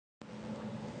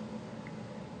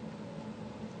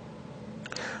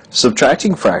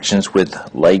Subtracting fractions with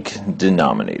like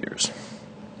denominators.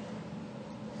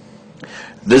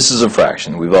 This is a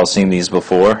fraction. We've all seen these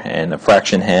before, and a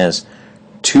fraction has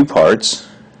two parts.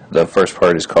 The first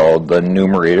part is called the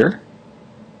numerator.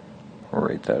 We'll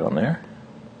write that on there.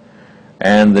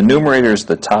 And the numerator is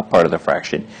the top part of the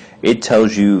fraction. It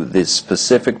tells you the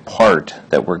specific part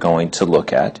that we're going to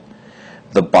look at.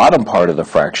 The bottom part of the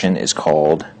fraction is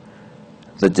called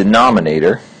the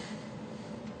denominator.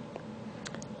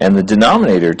 And the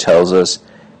denominator tells us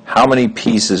how many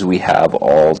pieces we have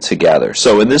all together.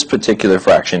 So in this particular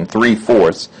fraction,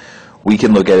 3/4, we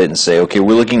can look at it and say, okay,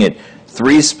 we're looking at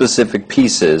 3 specific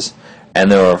pieces,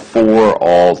 and there are 4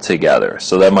 all together.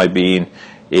 So that might mean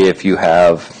if you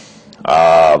have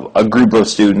a group of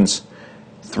students,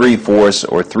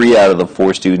 3/4 or 3 out of the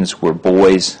 4 students were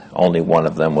boys, only one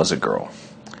of them was a girl.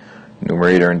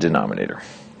 Numerator and denominator.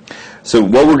 So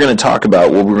what we're going to talk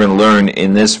about, what we're going to learn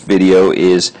in this video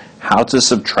is how to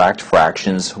subtract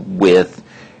fractions with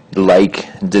like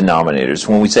denominators.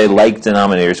 When we say like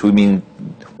denominators, we mean,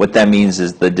 what that means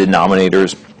is the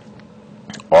denominators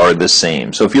are the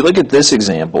same. So if you look at this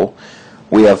example,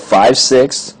 we have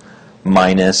 5/6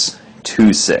 minus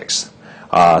 2/6.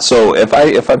 So if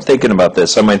I'm thinking about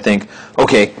this, I might think,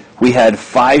 okay, we had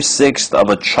 5/6 of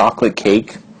a chocolate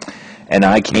cake, and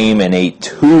I came and ate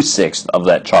 2/6 of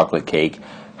that chocolate cake.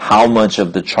 How much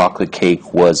of the chocolate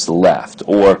cake was left?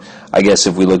 Or I guess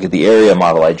if we look at the area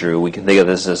model I drew, we can think of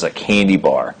this as a candy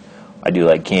bar. I do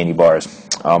like candy bars.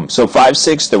 So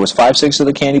 5/6, there was 5/6 of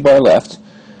the candy bar left.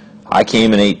 I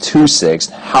came and ate 2/6.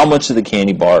 How much of the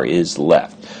candy bar is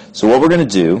left? So what we're going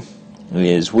to do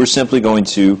is we're simply going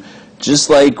to, just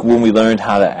like when we learned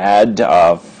how to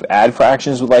add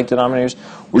fractions with like denominators,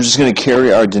 we're just going to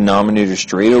carry our denominator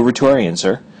straight over to our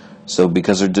answer. So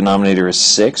because our denominator is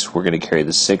 6, we're going to carry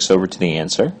the 6 over to the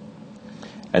answer.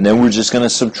 And then we're just going to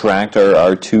subtract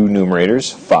our two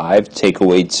numerators. 5 take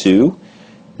away 2.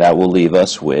 That will leave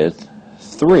us with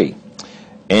 3.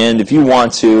 And if you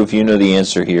want to, if you know the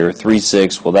answer here,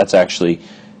 3/6, well, that's actually,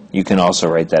 you can also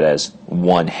write that as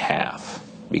 1/2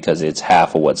 because it's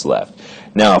half of what's left.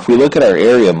 Now, if we look at our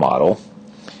area model,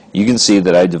 you can see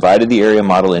that I divided the area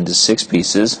model into 6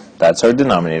 pieces. That's our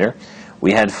denominator.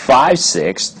 We had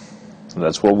 5/6.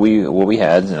 That's what we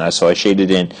had, and so I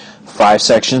shaded in 5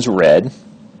 sections red.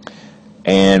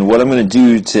 And what I'm going to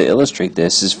do to illustrate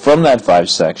this is from that 5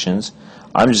 sections,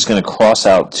 I'm just going to cross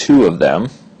out 2 of them,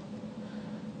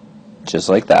 just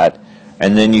like that.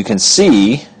 And then you can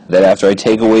see that after I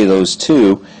take away those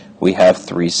 2, we have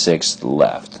 3/6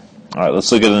 left. All right, let's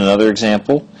look at another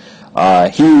example.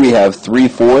 Here we have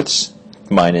 3/4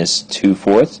 minus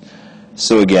 2/4.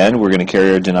 So again, we're going to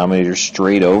carry our denominator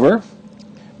straight over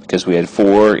because we had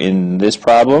 4 in this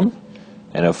problem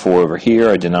and a 4 over here.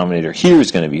 Our denominator here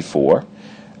is going to be 4.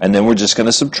 And then we're just going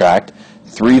to subtract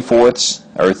 3/4,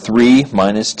 or 3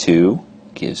 minus 2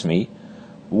 gives me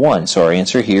 1. So our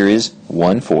answer here is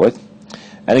 1/4.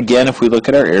 And again, if we look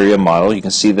at our area model, you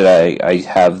can see that I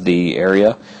have the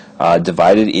area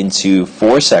divided into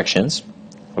 4 sections.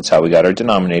 That's how we got our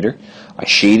denominator. I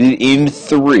shaded in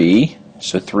 3,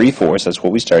 so 3/4, that's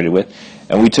what we started with.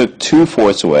 And we took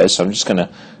 2/4 away, so I'm just going to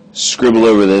scribble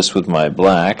over this with my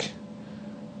black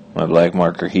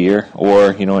marker here.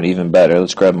 Or, you know what, even better,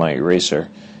 let's grab my eraser,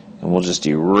 and we'll just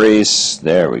erase,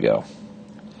 there we go.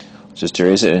 Just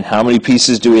erase it. And how many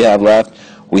pieces do we have left?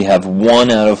 We have 1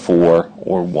 out of 4,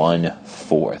 or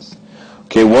 1/4.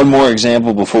 Okay, one more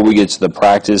example before we get to the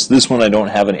practice. This one I don't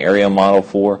have an area model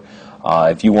for.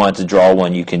 If you want to draw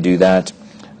one, you can do that.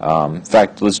 In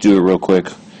fact, let's do it real quick.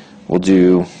 We'll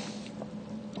do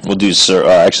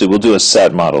a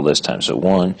set model this time. So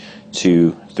 1,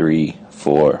 2, 3,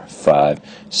 4, 5,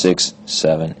 6,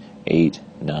 7, 8,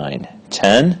 9,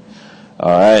 10.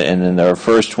 All right, and then our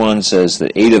first one says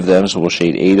that 8 of them, so we'll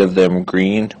shade 8 of them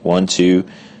green. 1, 2,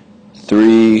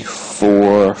 3,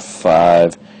 4,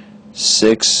 5,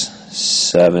 6,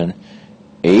 7,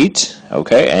 8.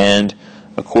 Okay, and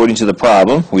according to the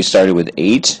problem, we started with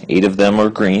 8. 8 of them are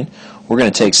green. We're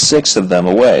going to take 6 of them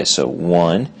away. So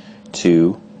 1,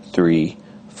 2, 3,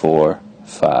 4,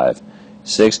 5,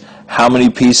 6. How many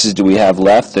pieces do we have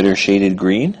left that are shaded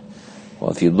green? Well,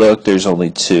 if you look, there's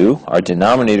only 2. Our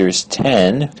denominator is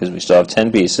 10 because we still have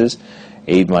 10 pieces.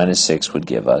 8 minus 6 would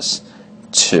give us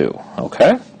 2.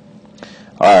 Okay?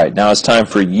 All right, now it's time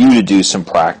for you to do some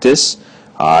practice.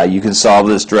 You can solve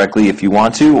this directly if you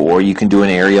want to, or you can do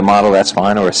an area model, that's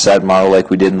fine, or a set model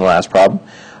like we did in the last problem.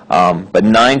 But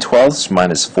 9/12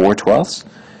 minus 4/12,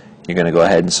 you're going to go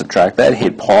ahead and subtract that.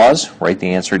 Hit pause, write the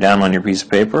answer down on your piece of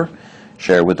paper,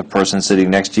 share it with the person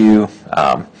sitting next to you,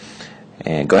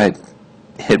 and go ahead,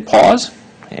 hit pause,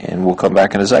 and we'll come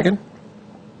back in a second.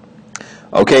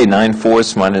 Okay, 9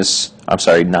 twelfths minus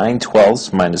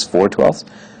 4 twelfths.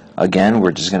 Again,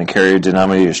 we're just going to carry our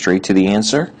denominator straight to the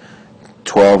answer.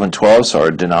 12 and 12, so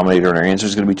our denominator and our answer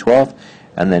is going to be 12.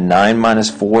 And then 9 minus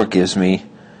 4 gives me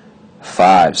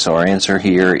 5. So our answer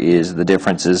here is, the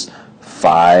difference is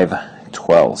 5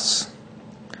 twelfths.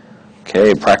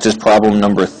 Okay, practice problem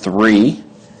number 3.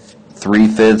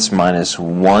 3/5 minus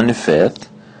 1/5.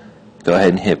 Go ahead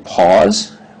and hit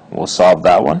pause. We'll solve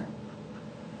that one.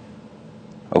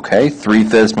 Okay,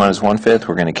 3/5 minus 1/5,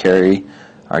 we're going to carry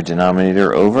our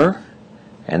denominator over,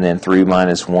 and then 3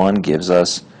 minus 1 gives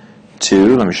us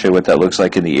 2. Let me show you what that looks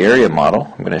like in the area model.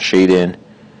 I'm going to shade in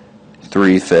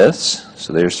 3/5,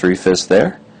 so there's 3/5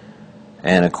 there.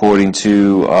 And according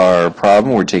to our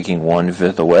problem, we're taking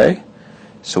 1/5 away,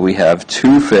 so we have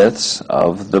 2/5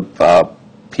 of the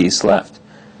piece left,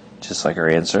 just like our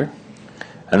answer.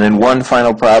 And then one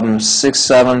final problem,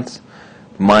 6/7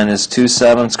 minus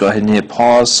 2/7. Go ahead and hit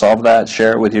pause, solve that,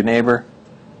 share it with your neighbor.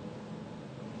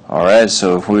 Alright,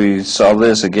 so if we solve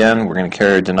this again, we're going to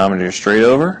carry our denominator straight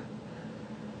over.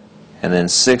 And then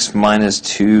 6 minus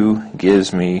 2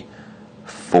 gives me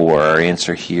 4. Our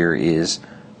answer here is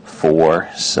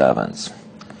 4/7.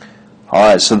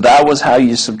 Alright, so that was how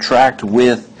you subtract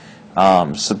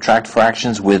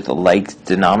fractions with like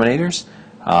denominators.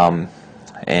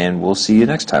 And we'll see you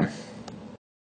next time.